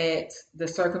look at the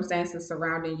circumstances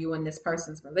surrounding you and this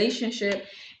person's relationship.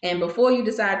 And before you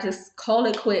decide to call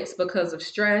it quits because of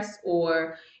stress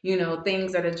or,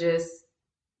 things that are just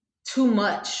too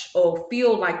much or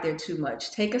feel like they're too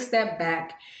much, take a step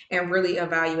back and really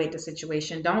evaluate the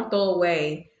situation. Don't throw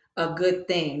away a good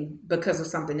thing because of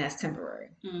something that's temporary.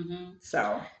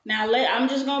 So now I'm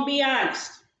just going to be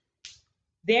honest.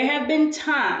 There have been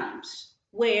times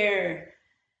where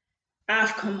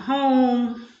I've come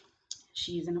home,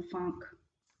 she's in a funk,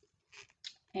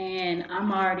 and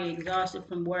I'm already exhausted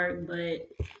from work, but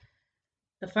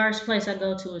the first place I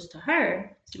go to is to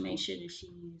her to make sure that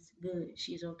she's good,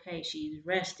 she's okay, she's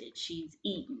rested, she's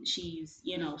eaten, she's,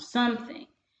 something.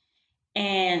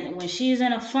 And when she's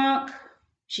in a funk,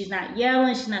 she's not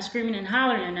yelling, she's not screaming and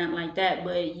hollering or nothing like that,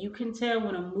 but you can tell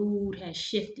when a mood has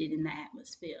shifted in the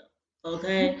atmosphere.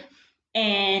 Okay?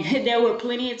 And there were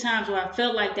plenty of times where I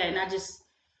felt like that and I just,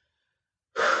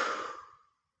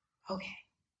 okay,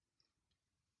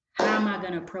 how am I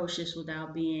going to approach this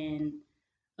without being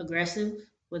aggressive,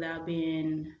 without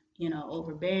being,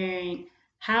 overbearing?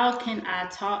 How can I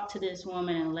talk to this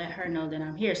woman and let her know that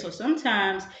I'm here? So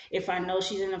sometimes if I know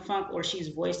she's in a funk or she's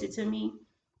voiced it to me,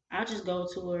 I'll just go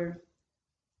to her,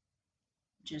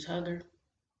 just hug her,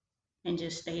 and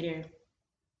just stay there.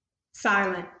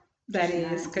 Silent, that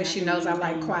is, because she knows I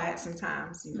like quiet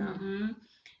sometimes, Mm-hmm.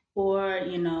 Or,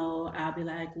 I'll be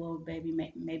like, well, baby,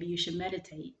 maybe you should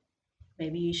meditate.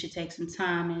 Maybe you should take some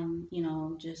time and,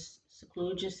 just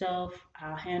seclude yourself.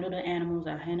 I'll handle the animals,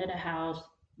 I'll handle the house.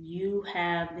 You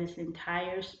have this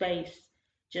entire space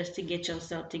just to get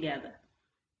yourself together.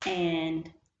 And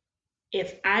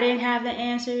if I didn't have the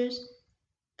answers,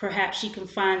 perhaps she can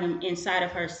find them inside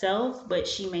of herself, but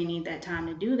she may need that time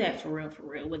to do that for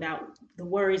real, without the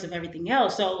worries of everything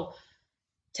else. So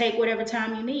take whatever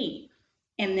time you need.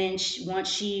 And then once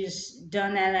she's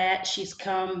done that, she's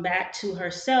come back to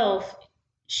herself.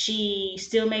 She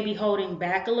still may be holding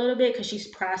back a little bit because she's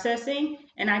processing,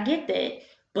 and I get that.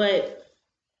 But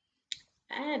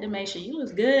I had to make sure you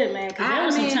was good, man. Because there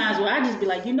were some times where I just be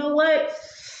like, you know what?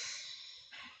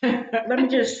 I'm gonna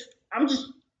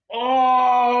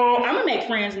make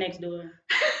friends next door.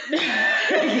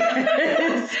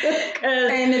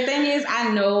 And the thing is, I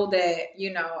know that,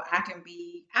 I can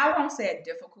be, I won't say a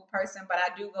difficult person, but I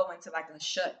do go into like a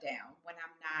shutdown when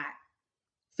I'm not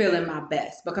feeling my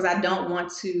best, because I don't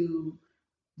want to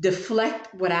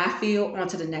deflect what I feel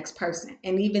onto the next person.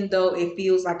 And even though it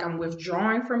feels like I'm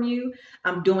withdrawing from you,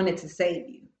 I'm doing it to save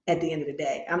you. At the end of the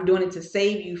day, I'm doing it to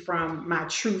save you from my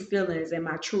true feelings and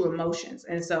my true emotions.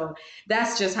 And so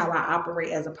that's just how I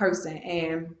operate as a person.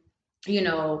 And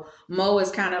Mo is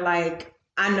kind of like,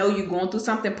 I know you're going through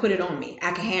something, put it on me.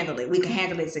 I can handle it. We can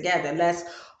handle it together. Let's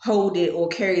hold it or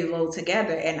carry the load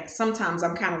together. And sometimes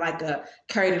I'm kind of like a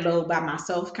carry the load by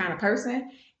myself kind of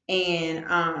person. And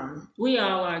we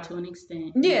all are to an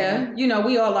extent. Yeah,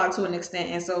 we all are to an extent.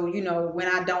 And so, when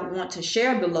I don't want to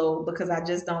share the load because I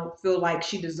just don't feel like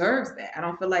she deserves that. I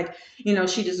don't feel like,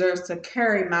 she deserves to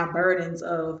carry my burdens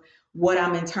of what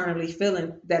I'm internally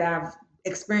feeling that I've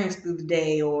experienced through the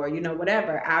day, or,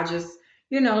 whatever. I'll just,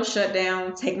 shut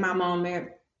down, take my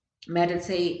moment,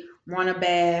 meditate, run a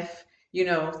bath,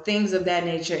 things of that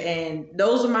nature. And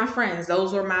those are my friends.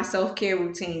 Those were my self-care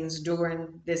routines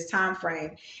during this time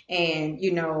frame. And,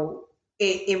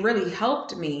 it really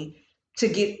helped me to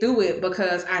get through it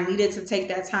because I needed to take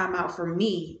that time out for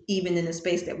me, even in the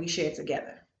space that we shared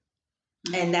together.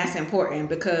 And that's important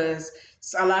because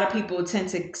a lot of people tend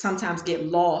to sometimes get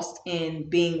lost in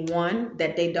being one,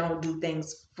 that they don't do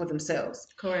things for themselves.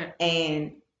 Correct.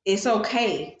 And it's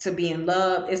okay to be in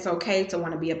love. It's okay to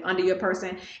want to be up under your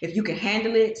person. If you can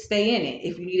handle it, stay in it.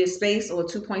 If you need a space or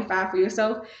 2.5 for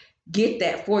yourself, get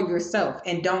that for yourself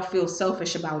and don't feel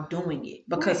selfish about doing it,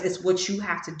 because it's what you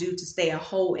have to do to stay a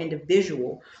whole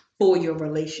individual for your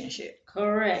relationship.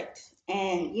 Correct.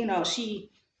 And,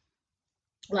 she,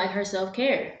 like her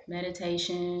self-care,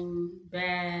 meditation,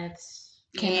 baths,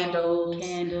 candles,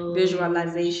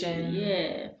 visualization.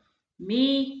 Yeah.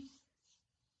 Me,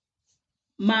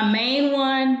 my main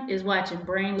one is watching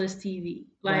brainless TV.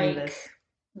 Like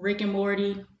Rick and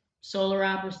Morty, Solar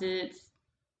Opposites,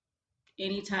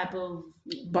 any type of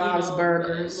Bob's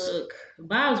Burgers. Look,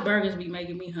 Bob's Burgers be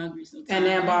making me hungry sometimes. And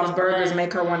then Bob's Burgers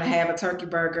make her want to have a turkey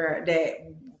burger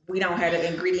that we don't have the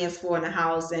ingredients for in the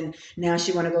house, and now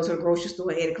she want to go to the grocery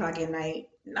store at 8:00 at night.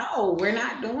 No, we're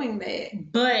not doing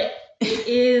that. But it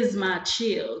is my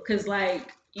chill, because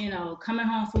coming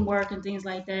home from work and things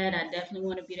like that, I definitely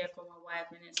want to be there for my wife.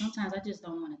 And then sometimes I just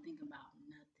don't want to think about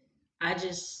nothing. I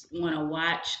just want to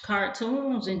watch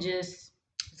cartoons and just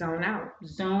zone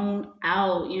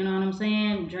out. You know what I'm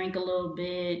saying? Drink a little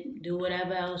bit, do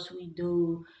whatever else we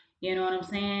do. You know what I'm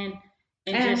saying?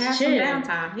 And just have chill. Some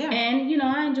downtime. Yeah. And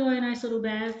I enjoy a nice little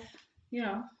bath.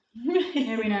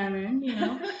 Every now and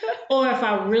then, Or if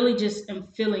I really just am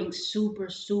feeling super,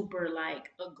 super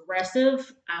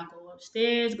aggressive, I'll go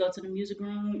upstairs, go to the music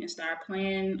room and start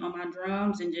playing on my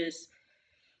drums and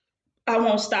I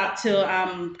won't stop till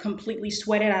I'm completely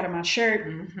sweated out of my shirt.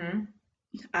 Mm-hmm.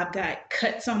 I've got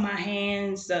cuts on my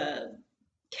hands,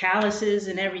 calluses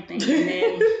and everything.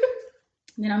 And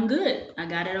then I'm good. I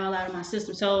got it all out of my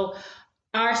system. So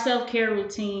Our self-care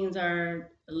routines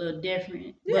are a little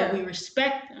different, but Yeah. we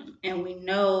respect them and we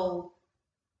know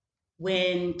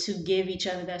when to give each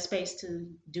other that space to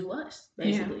do us, Yeah,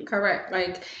 basically. correct.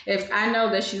 Like if I know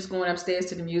that she's going upstairs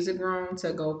to the music room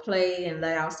to go play and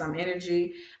let out some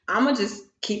energy, I'm gonna just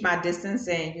keep my distance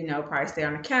and probably stay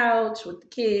on the couch with the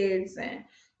kids and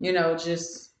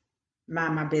just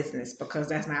mind my business because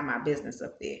that's not my business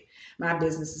up there. My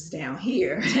business is down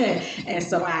here, and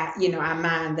so I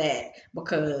mind that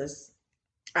because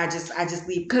I just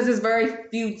leave because there's very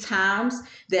few times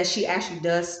that she actually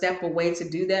does step away to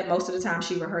do that. Most of the time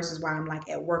she rehearses while I'm like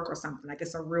at work or something. Like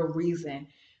it's a real reason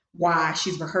why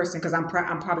she's rehearsing because I'm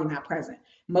probably not present.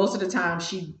 Most of the time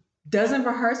she doesn't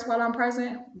rehearse while I'm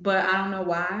present, but I don't know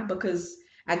why because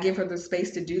I give her the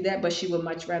space to do that, but she would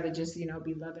much rather just be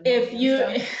loving on If me and you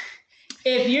stuff.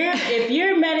 if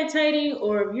you're meditating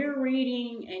or if you're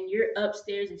reading and you're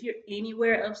upstairs, if you're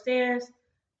anywhere upstairs,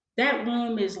 that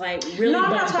room is like really No,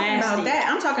 I'm not talking about bombastic. that.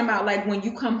 I'm talking about like when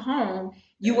you come home,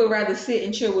 you would rather sit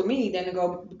and chill with me than to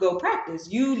go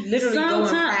practice. You literally go and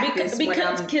Sometimes practice when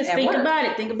because I'm kids at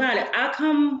work. think about it. I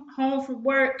come home from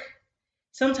work.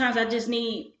 Sometimes I just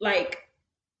need like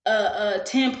a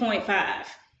 10.5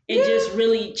 and Yeah. just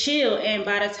really chill. And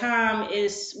by the time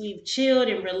is we've chilled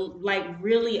and like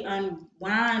really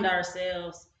unwind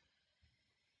ourselves,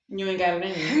 You ain't got it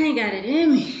in I you. ain't got it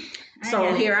in me. I So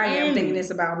got it here I am in thinking me. this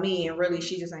about me, and really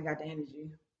she just ain't got the energy.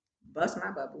 Bust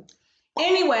my bubble.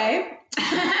 Anyway,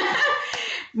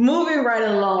 moving right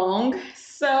along.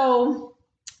 So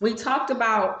we talked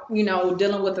about,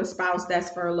 dealing with a spouse that's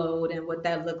furloughed and what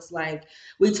that looks like.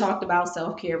 We talked about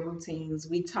self-care routines.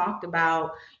 We talked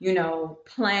about,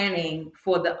 planning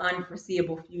for the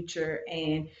unforeseeable future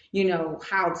and,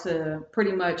 how to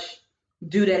pretty much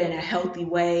do that in a healthy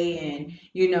way and,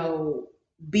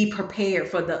 be prepared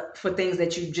for things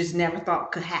that you just never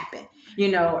thought could happen.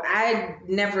 I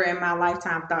never in my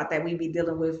lifetime thought that we'd be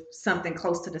dealing with something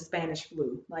close to the Spanish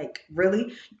flu. Like,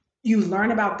 really? You learn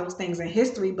about those things in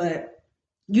history, but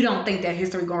you don't think that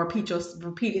history gonna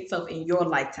repeat itself in your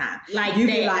lifetime. Like You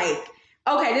be that. like,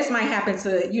 okay, this might happen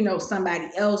to somebody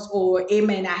else, or it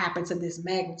may not happen to this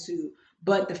magnitude.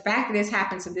 But the fact that it's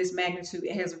happened to this magnitude,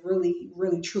 it has really,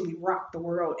 really, truly rocked the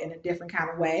world in a different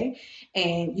kind of way.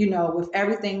 And with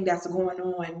everything that's going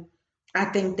on, I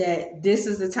think that this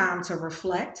is the time to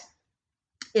reflect.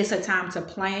 It's a time to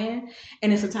plan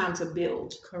and it's a time to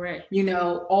build. Correct.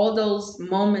 All those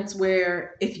moments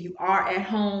where if you are at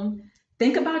home,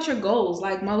 think about your goals.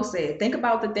 Like Mo said, think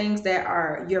about the things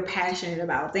that you're passionate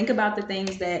about. Think about the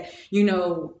things that,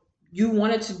 you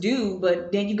wanted to do,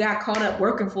 but then you got caught up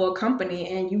working for a company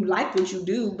and you like what you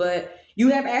do, but you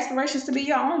have aspirations to be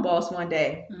your own boss one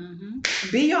day. Mm-hmm.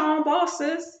 Be your own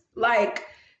bosses. Like,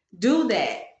 do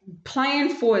that. Plan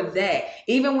for that.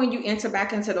 Even when you enter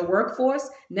back into the workforce,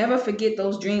 never forget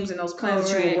those dreams and those plans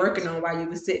that you were working on while you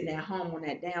were sitting at home on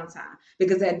that downtime.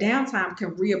 Because that downtime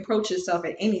can reapproach itself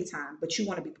at any time, but you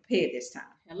want to be prepared this time.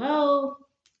 Hello.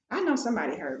 I know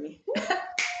somebody heard me.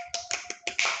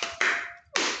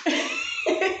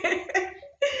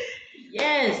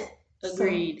 Yes.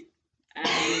 Agreed.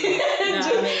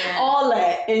 All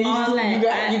that.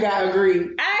 And you got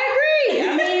agreed. I agree.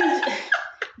 I mean,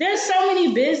 there's so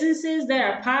many businesses that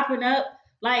are popping up.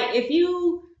 Like if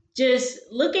you just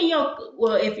look at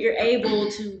if you're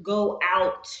able to go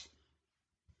out,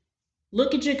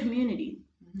 look at your community.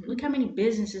 Mm-hmm. Look how many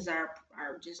businesses are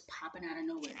just popping out of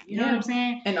nowhere. You know what I'm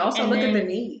saying? And also look at the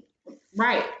need.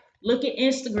 Right. Look at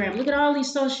Instagram. Look at all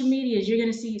these social medias. You're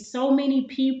going to see so many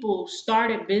people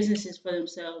started businesses for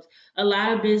themselves. A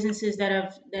lot of businesses that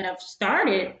have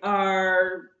started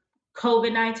are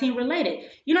COVID-19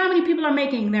 related. You know how many people are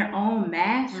making their own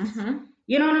masks? Mm-hmm.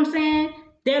 You know what I'm saying?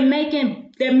 They're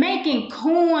making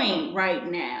coin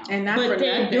right now, and not but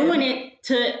they're doing it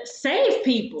to save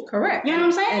people. Correct. You know what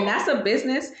I'm saying? And that's a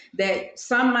business that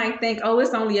some might think, oh,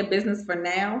 it's only a business for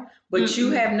now, but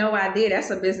you have no idea that's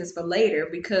a business for later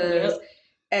because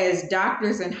as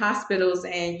doctors and hospitals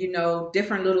and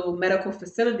different little medical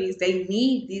facilities, they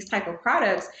need these type of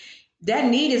products.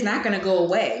 That need is not going to go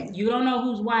away. You don't know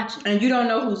who's watching. And you don't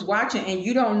know who's watching, and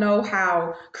you don't know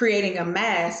how creating a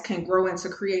mask can grow into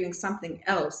creating something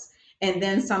else and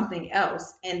then something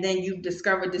else. And then you've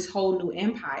discovered this whole new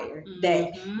empire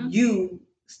that you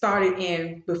started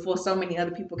in before so many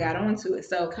other people got onto it.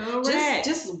 So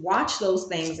just watch those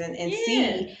things and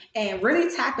see and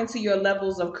really tap into your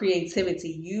levels of creativity.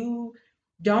 You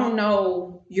don't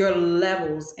know your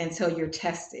levels until you're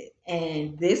tested.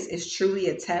 And this is truly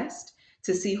a test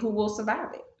to see who will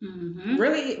survive it. Mm-hmm.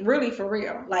 Really, really for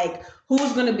real. Like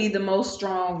who's going to be the most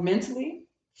strong mentally,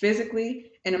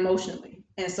 physically, and emotionally.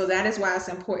 And so that is why it's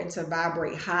important to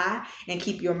vibrate high and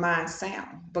keep your mind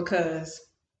sound, because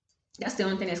that's the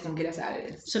only thing that's going to get us out of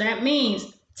this. So that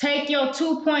means take your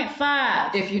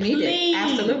 2.5. If you need it.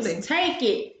 Absolutely. Take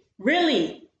it.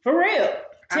 Really. For real.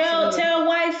 Tell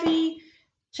wifey,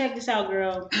 check this out,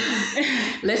 girl.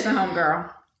 Listen, home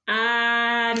girl.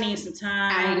 I need some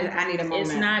time. I need a moment.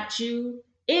 It's not you.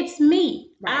 It's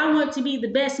me. Right. I want to be the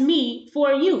best me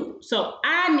for you. So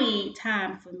I need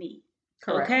time for me.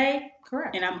 Correct. Okay?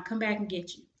 Correct. And I'm going to come back and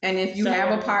get you. And if you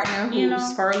have a partner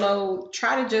who's furloughed,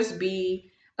 try to just be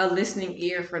a listening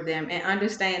ear for them and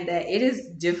understand that it is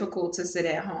difficult to sit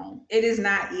at home. It is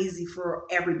not easy for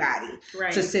everybody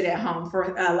to sit at home.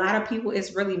 For a lot of people,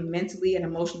 it's really mentally and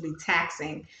emotionally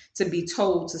taxing to be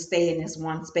told to stay in this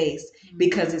one space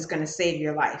because it's going to save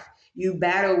your life. You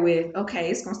battle with,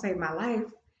 okay, it's going to save my life.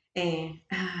 And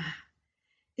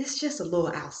it's just a little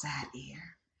outside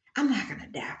air. I'm not going to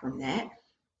die from that.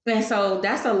 And so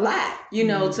that's a lot,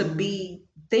 to be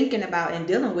thinking about and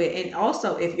dealing with. And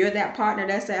also, if you're that partner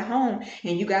that's at home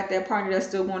and you got that partner that's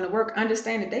still going to work,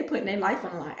 understand that they're putting their life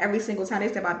on the line every single time they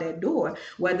step out that door,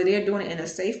 whether they're doing it in a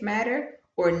safe manner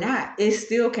or not. It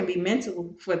still can be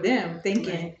mental for them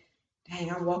thinking,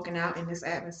 dang, I'm walking out in this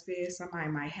atmosphere. Somebody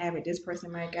might have it. This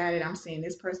person might got it. I'm seeing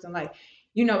this person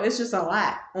it's just a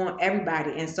lot on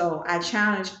everybody. And so I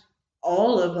challenge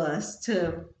all of us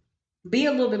to be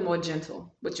a little bit more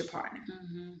gentle with your partner.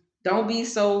 Mm-hmm. Don't be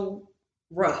so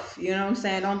rough. You know what I'm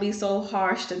saying? Don't be so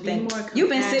harsh to think. You've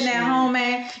been sitting at home,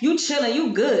 man. You chilling.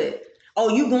 You good. Oh,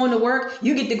 you going to work.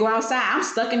 You get to go outside. I'm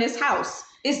stuck in this house.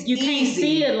 You can't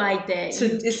see it like that.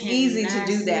 It's easy to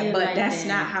do that, but that's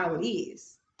not how it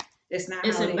is. It's not.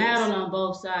 It's how a battle on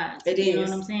both sides. It is. You know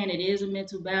what I'm saying? It is a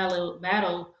mental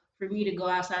battle for me to go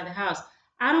outside the house.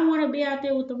 I don't want to be out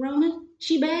there with the Rona.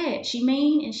 She bad. She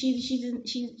mean, and she's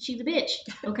a bitch.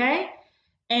 Okay?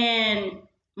 And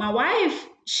my wife,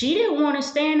 she didn't want to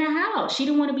stay in the house. She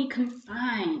didn't want to be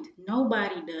confined.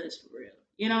 Nobody does, for real.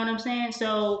 You know what I'm saying?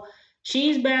 So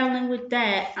she's battling with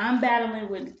that. I'm battling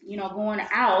with, going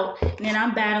out. And then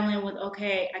I'm battling with,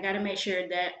 okay, I got to make sure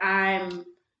that I'm,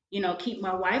 keep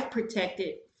my wife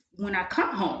protected when I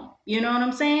come home. You know what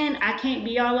I'm saying? I can't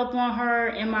be all up on her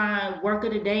in my work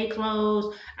of the day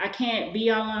clothes. I can't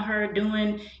be all on her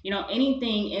doing,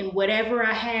 anything in whatever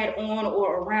I had on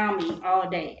or around me all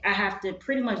day. I have to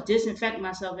pretty much disinfect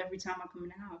myself every time I come in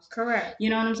the house. Correct. You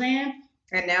know what I'm saying?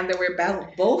 And now that we're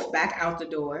both back out the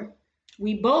door,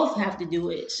 we both have to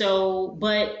do it. So,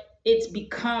 but it's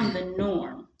become the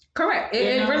norm. Correct.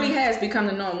 It really has become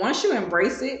the norm. Once you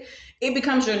embrace it, it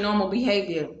becomes your normal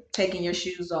behavior. Taking your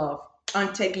shoes off,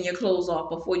 taking your clothes off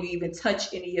before you even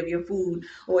touch any of your food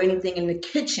or anything in the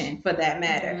kitchen for that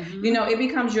matter. Mm-hmm. It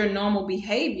becomes your normal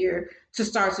behavior to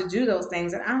start to do those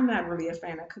things. And I'm not really a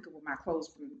fan of cooking with my clothes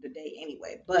from the day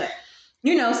anyway. But,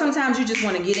 sometimes you just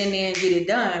want to get in there and get it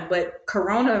done. But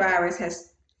coronavirus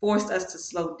has forced us to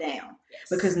slow down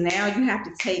because now you have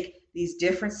to take these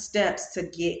different steps to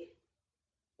get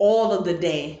all of the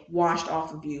day washed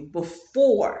off of you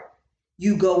before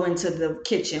you go into the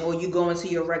kitchen or you go into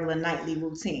your regular nightly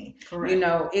routine. Correct.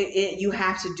 You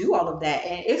have to do all of that,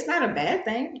 and it's not a bad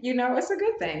thing. It's a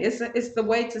good thing. It's the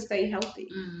way to stay healthy.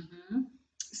 Mm-hmm.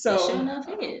 So sure enough,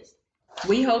 it is.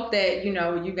 We hope that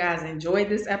you guys enjoyed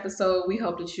this episode. We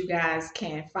hope that you guys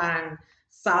can find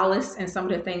solace in some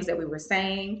of the things that we were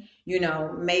saying.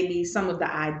 Maybe some of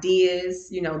the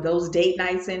ideas. Those date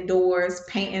nights indoors,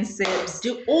 paint and sips.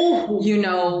 Those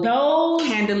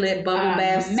candlelit bubble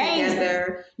baths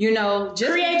together.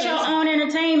 Just create your own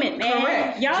entertainment, man.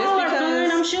 Correct. Y'all are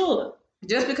fun, I'm sure.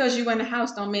 Just because you in the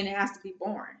house don't mean it has to be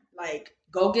boring. Like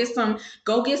go get some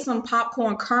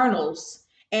popcorn kernels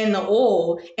and the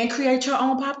oil and create your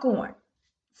own popcorn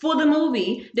for the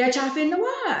movie that y'all finna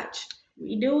watch.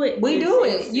 We do it.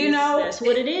 That's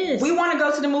what it is. We want to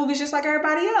go to the movies just like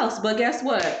everybody else. But guess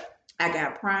what? I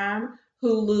got Prime,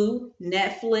 Hulu,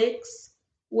 Netflix.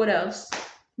 What else?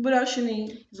 What else you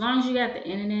need? As long as you got the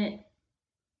internet,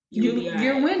 you're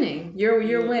winning.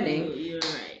 You're winning. You're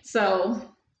right. So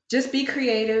just be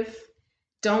creative.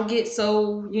 Don't get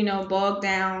so, bogged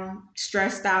down,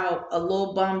 stressed out, a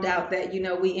little bummed out that,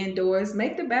 we indoors.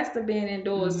 Make the best of being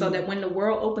indoors so that when the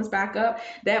world opens back up,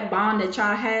 that bond that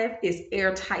y'all have is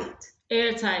airtight.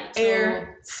 Airtight.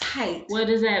 Airtight. What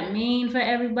does that mean for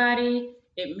everybody?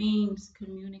 It means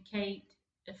communicate,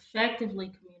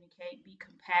 effectively communicate, be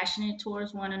compassionate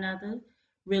towards one another,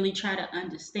 really try to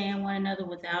understand one another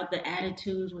without the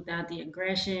attitudes, without the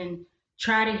aggression.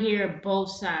 Try to hear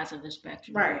both sides of the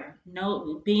spectrum. Right.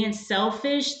 No, being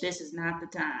selfish, this is not the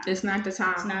time. It's not the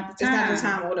time. It's not the time. It's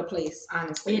not the time or the place,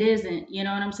 honestly. It isn't. You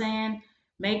know what I'm saying?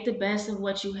 make the best of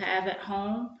what you have at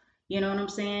home. You know what I'm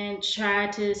saying? Try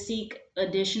to seek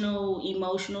additional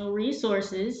emotional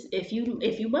resources if you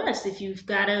must. If you've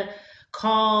got to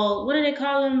call, what do they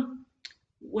call them?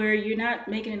 Where you're not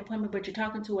making an appointment, but you're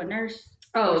talking to a nurse.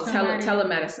 Oh,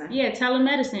 telemedicine. Yeah,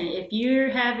 telemedicine. If you're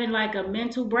having like a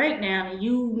mental breakdown and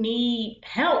you need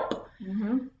help,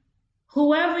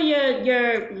 whoever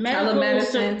your medical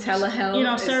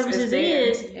telehealth, services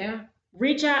is,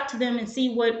 reach out to them and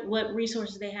see what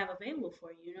resources they have available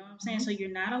for you. You know what I'm saying? So you're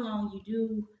not alone. You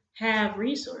do have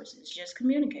resources. Just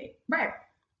communicate. Right.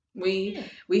 We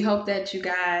hope that you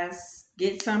guys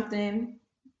get something,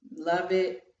 love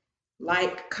it,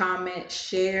 like, comment,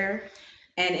 share,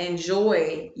 and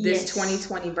enjoy this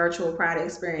 2020 virtual Pride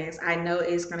experience. I know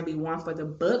it's going to be one for the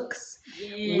books.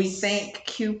 Yes. We thank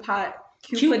Cupodex.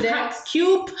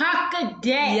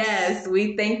 Yes,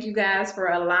 we thank you guys for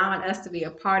allowing us to be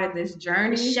a part of this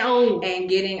journey and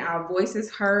getting our voices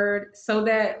heard so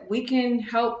that we can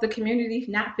help the community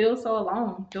not feel so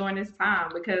alone during this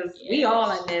time, because we all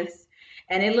in this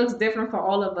and it looks different for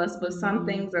all of us, but some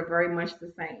things are very much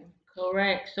the same.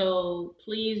 Correct. So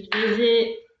please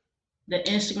visit the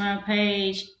Instagram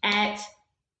page at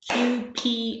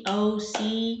QPOCODEX.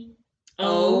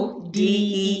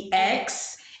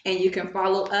 And you can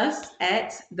follow us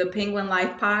at the Penguin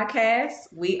Life Podcast.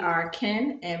 We are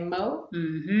Ken and Mo.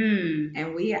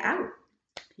 And we are out.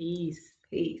 Peace.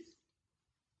 Peace.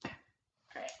 All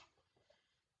right.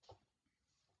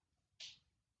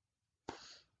 I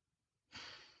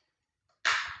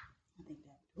think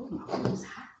that. Oh, my phone is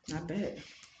hot. I bet.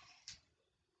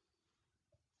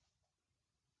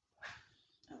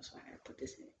 Oh, so I gotta put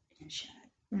this in shot.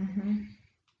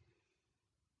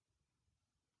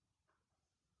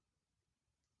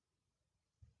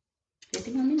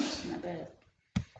 51 minutes, not bad.